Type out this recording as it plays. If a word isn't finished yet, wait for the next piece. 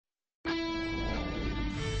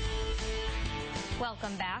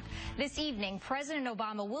Welcome back. This evening, President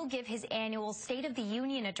Obama will give his annual State of the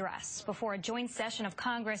Union address. Before a joint session of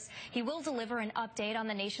Congress, he will deliver an update on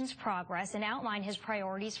the nation's progress and outline his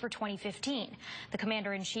priorities for 2015. The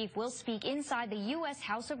commander-in-chief will speak inside the U.S.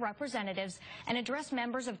 House of Representatives and address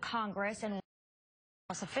members of Congress and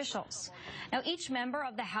officials. Now, each member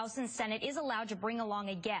of the House and Senate is allowed to bring along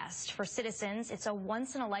a guest. For citizens, it's a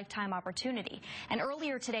once-in-a-lifetime opportunity. And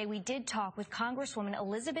earlier today, we did talk with Congresswoman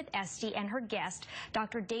Elizabeth Esty and her guest,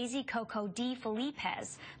 Dr. Cocco De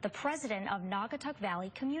Filippis, the president of Naugatuck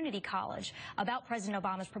Valley Community College, about President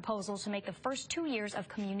Obama's proposals to make the first 2 years of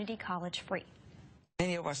community college free.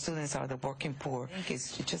 Many of our students are the working poor. I think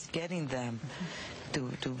it's just getting them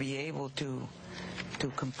to be able to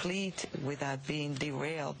complete without being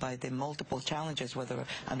derailed by the multiple challenges, whether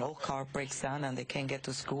an old car breaks down and they can't get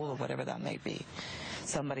to school or whatever that may be.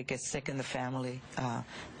 Somebody gets sick in the family.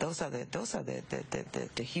 Those are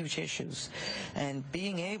the huge issues. And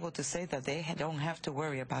being able to say that they don't have to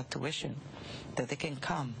worry about tuition, that they can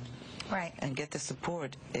come. Right. And get the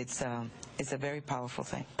support, it's a very powerful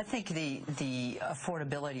thing. I think the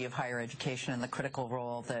affordability of higher education and the critical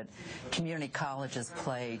role that community colleges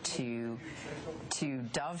play to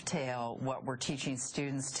dovetail what we're teaching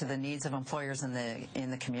students to the needs of employers in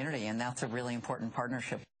the community, and that's a really important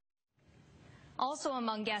partnership. Also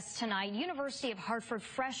among guests tonight, University of Hartford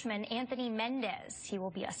freshman Anthony Mendez. He will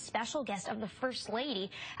be a special guest of the First Lady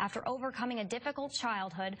after overcoming a difficult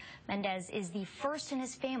childhood. Mendez is the first in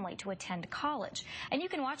his family to attend college. And you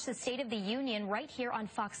can watch the State of the Union right here on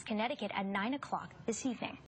Fox Connecticut at 9 o'clock this evening.